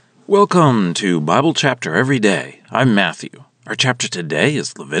Welcome to Bible Chapter Every Day. I'm Matthew. Our chapter today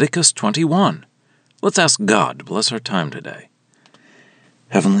is Leviticus 21. Let's ask God to bless our time today.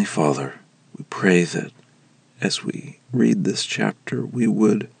 Heavenly Father, we pray that as we read this chapter, we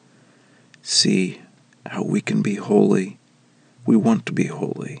would see how we can be holy. We want to be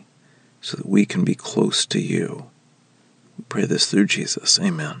holy so that we can be close to you. We pray this through Jesus.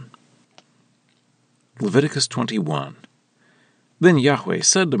 Amen. Leviticus 21. Then Yahweh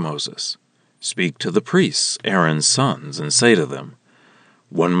said to Moses, "Speak to the priests, Aaron's sons, and say to them,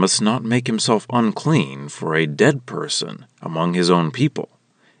 One must not make himself unclean for a dead person among his own people,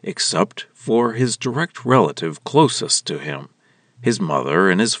 except for his direct relative closest to him, his mother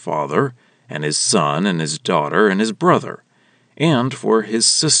and his father, and his son and his daughter and his brother, and for his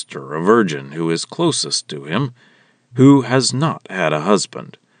sister, a virgin who is closest to him, who has not had a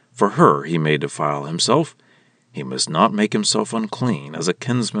husband. For her he may defile himself. He must not make himself unclean as a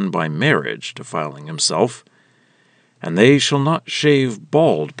kinsman by marriage, defiling himself. And they shall not shave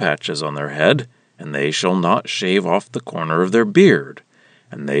bald patches on their head, and they shall not shave off the corner of their beard,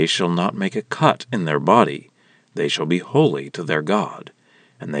 and they shall not make a cut in their body. They shall be holy to their God,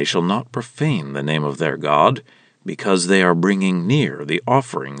 and they shall not profane the name of their God, because they are bringing near the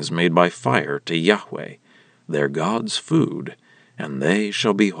offerings made by fire to Yahweh, their God's food, and they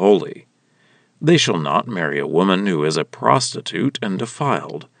shall be holy. They shall not marry a woman who is a prostitute and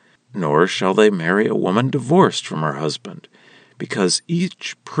defiled, nor shall they marry a woman divorced from her husband, because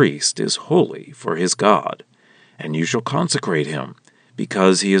each priest is holy for his God, and you shall consecrate him,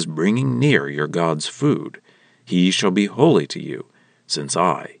 because he is bringing near your God's food. He shall be holy to you, since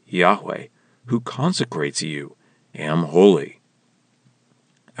I, Yahweh, who consecrates you, am holy.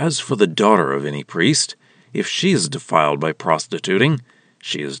 As for the daughter of any priest, if she is defiled by prostituting,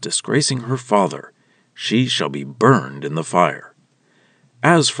 she is disgracing her father. She shall be burned in the fire.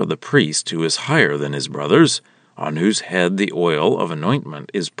 As for the priest who is higher than his brothers, on whose head the oil of anointment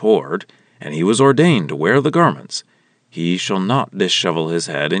is poured, and he was ordained to wear the garments, he shall not dishevel his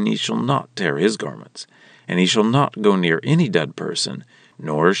head, and he shall not tear his garments, and he shall not go near any dead person,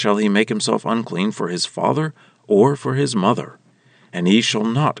 nor shall he make himself unclean for his father or for his mother. And he shall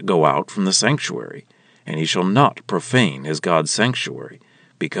not go out from the sanctuary, and he shall not profane his God's sanctuary,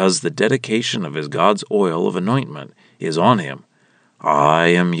 because the dedication of his God's oil of anointment is on him. I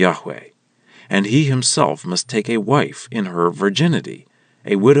am Yahweh. And he himself must take a wife in her virginity,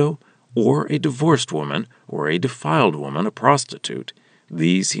 a widow, or a divorced woman, or a defiled woman, a prostitute.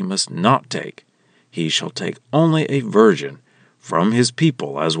 These he must not take. He shall take only a virgin from his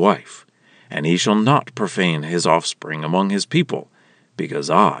people as wife, and he shall not profane his offspring among his people, because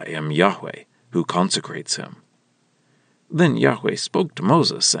I am Yahweh, who consecrates him. Then Yahweh spoke to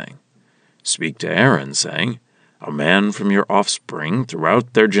Moses, saying, Speak to Aaron, saying, A man from your offspring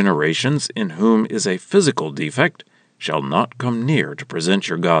throughout their generations, in whom is a physical defect, shall not come near to present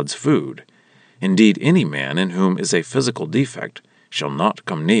your God's food. Indeed, any man in whom is a physical defect shall not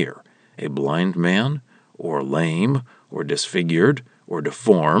come near, a blind man, or lame, or disfigured, or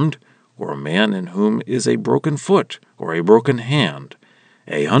deformed, or a man in whom is a broken foot, or a broken hand,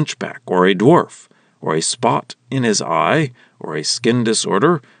 a hunchback, or a dwarf, or a spot in his eye, or a skin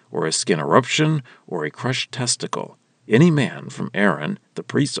disorder, or a skin eruption, or a crushed testicle. Any man from Aaron, the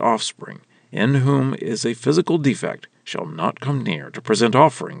priest's offspring, in whom is a physical defect, shall not come near to present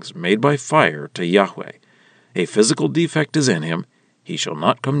offerings made by fire to Yahweh. A physical defect is in him. He shall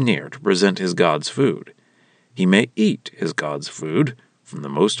not come near to present his God's food. He may eat his God's food from the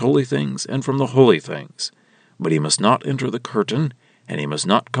most holy things and from the holy things, but he must not enter the curtain, and he must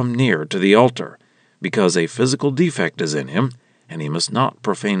not come near to the altar, because a physical defect is in him, and he must not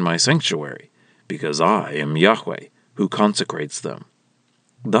profane my sanctuary, because I am Yahweh, who consecrates them.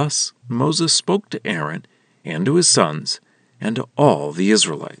 Thus Moses spoke to Aaron and to his sons and to all the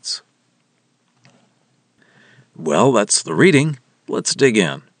Israelites. Well, that's the reading. Let's dig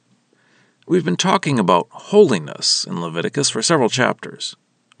in. We've been talking about holiness in Leviticus for several chapters.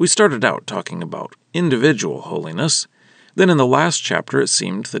 We started out talking about individual holiness. Then in the last chapter it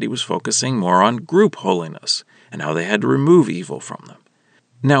seemed that he was focusing more on group holiness and how they had to remove evil from them.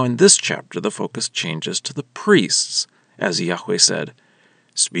 Now in this chapter the focus changes to the priests, as Yahweh said,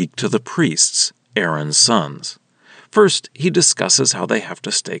 Speak to the priests, Aaron's sons. First, he discusses how they have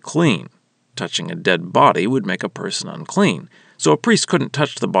to stay clean. Touching a dead body would make a person unclean, so a priest couldn't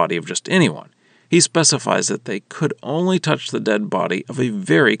touch the body of just anyone. He specifies that they could only touch the dead body of a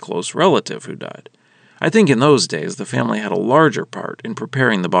very close relative who died. I think in those days the family had a larger part in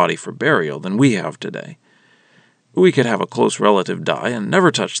preparing the body for burial than we have today. We could have a close relative die and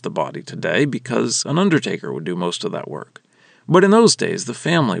never touch the body today because an undertaker would do most of that work. But in those days, the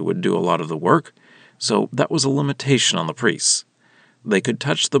family would do a lot of the work, so that was a limitation on the priests. They could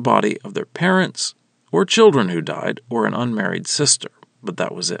touch the body of their parents, or children who died, or an unmarried sister, but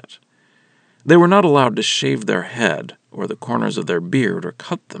that was it. They were not allowed to shave their head, or the corners of their beard, or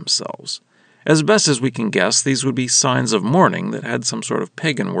cut themselves. As best as we can guess, these would be signs of mourning that had some sort of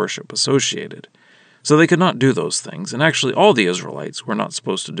pagan worship associated. So they could not do those things, and actually all the Israelites were not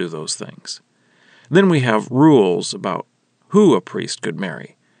supposed to do those things. Then we have rules about who a priest could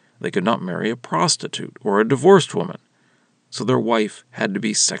marry. They could not marry a prostitute or a divorced woman, so their wife had to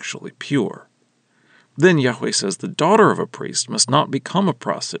be sexually pure. Then Yahweh says the daughter of a priest must not become a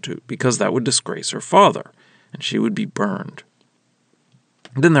prostitute because that would disgrace her father, and she would be burned.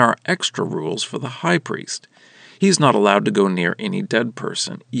 Then there are extra rules for the high priest. He's not allowed to go near any dead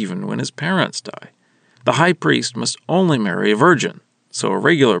person, even when his parents die. The high priest must only marry a virgin, so a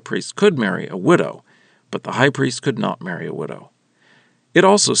regular priest could marry a widow, but the high priest could not marry a widow. It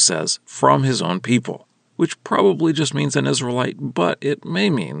also says, from his own people, which probably just means an Israelite, but it may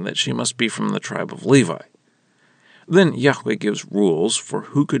mean that she must be from the tribe of Levi. Then Yahweh gives rules for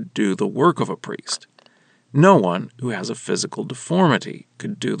who could do the work of a priest. No one who has a physical deformity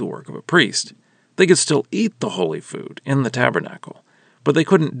could do the work of a priest. They could still eat the holy food in the tabernacle, but they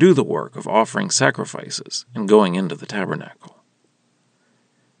couldn't do the work of offering sacrifices and going into the tabernacle.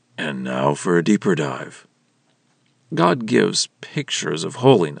 And now for a deeper dive. God gives pictures of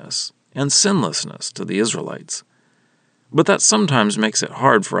holiness and sinlessness to the Israelites. But that sometimes makes it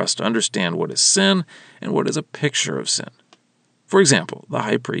hard for us to understand what is sin and what is a picture of sin. For example, the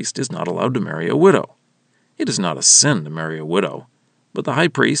high priest is not allowed to marry a widow. It is not a sin to marry a widow, but the high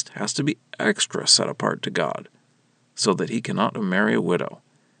priest has to be extra set apart to God, so that he cannot marry a widow.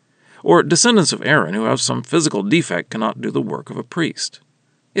 Or descendants of Aaron who have some physical defect cannot do the work of a priest.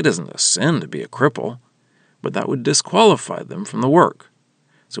 It isn't a sin to be a cripple, but that would disqualify them from the work.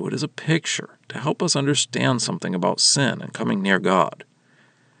 So it is a picture to help us understand something about sin and coming near God.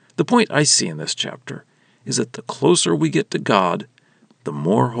 The point I see in this chapter is that the closer we get to God, the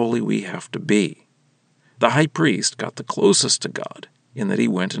more holy we have to be. The high priest got the closest to God in that he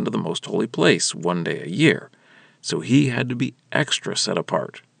went into the most holy place one day a year, so he had to be extra set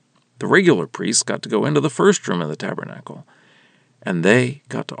apart. The regular priests got to go into the first room of the tabernacle, and they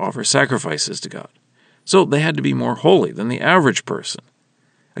got to offer sacrifices to God. So they had to be more holy than the average person.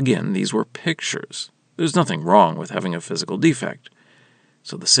 Again, these were pictures. There's nothing wrong with having a physical defect.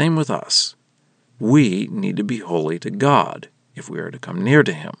 So the same with us. We need to be holy to God if we are to come near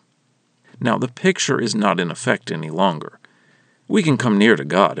to Him. Now, the picture is not in effect any longer. We can come near to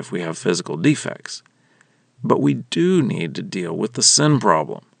God if we have physical defects. But we do need to deal with the sin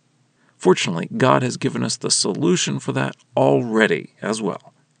problem. Fortunately, God has given us the solution for that already as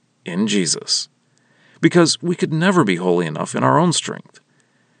well, in Jesus. Because we could never be holy enough in our own strength.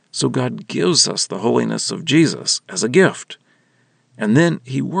 So God gives us the holiness of Jesus as a gift. And then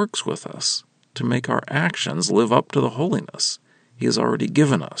He works with us to make our actions live up to the holiness He has already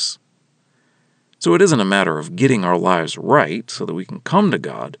given us. So it isn't a matter of getting our lives right so that we can come to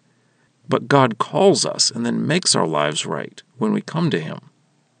God, but God calls us and then makes our lives right when we come to Him.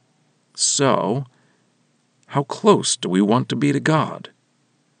 So, how close do we want to be to God?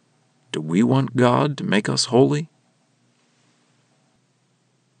 Do we want God to make us holy?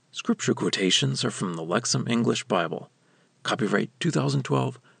 Scripture quotations are from the Lexham English Bible. Copyright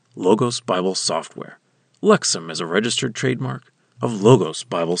 2012, Logos Bible Software. Lexham is a registered trademark of Logos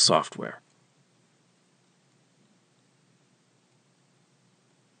Bible Software.